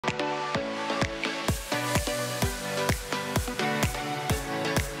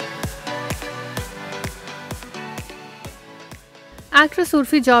Actress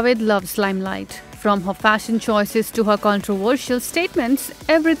Urfi Javed loves limelight. From her fashion choices to her controversial statements,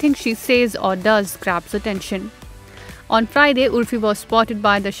 everything she says or does grabs attention. On Friday, Urfi was spotted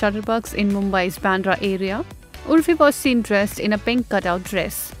by the shutterbugs in Mumbai's Bandra area. Urfi was seen dressed in a pink cutout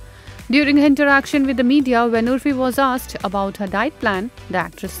dress. During her interaction with the media, when Urfi was asked about her diet plan, the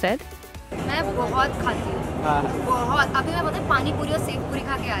actress said, मैं बहुत खाती हूँ, बहुत। अभी मैं पता है पानी पूरी और सेव पूरी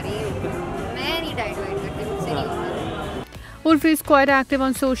खा के आ रही हूँ। मैं नहीं डाइट वाइट करती, मुझसे नहीं होता। Urfi is quite active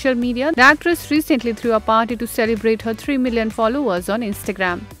on social media. The actress recently threw a party to celebrate her 3 million followers on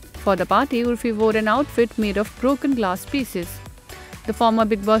Instagram. For the party, Urfi wore an outfit made of broken glass pieces. The former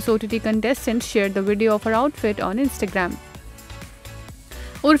Bigg Boss OTT contestant shared the video of her outfit on Instagram.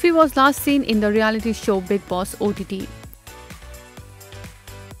 Urfi was last seen in the reality show Bigg Boss OTT.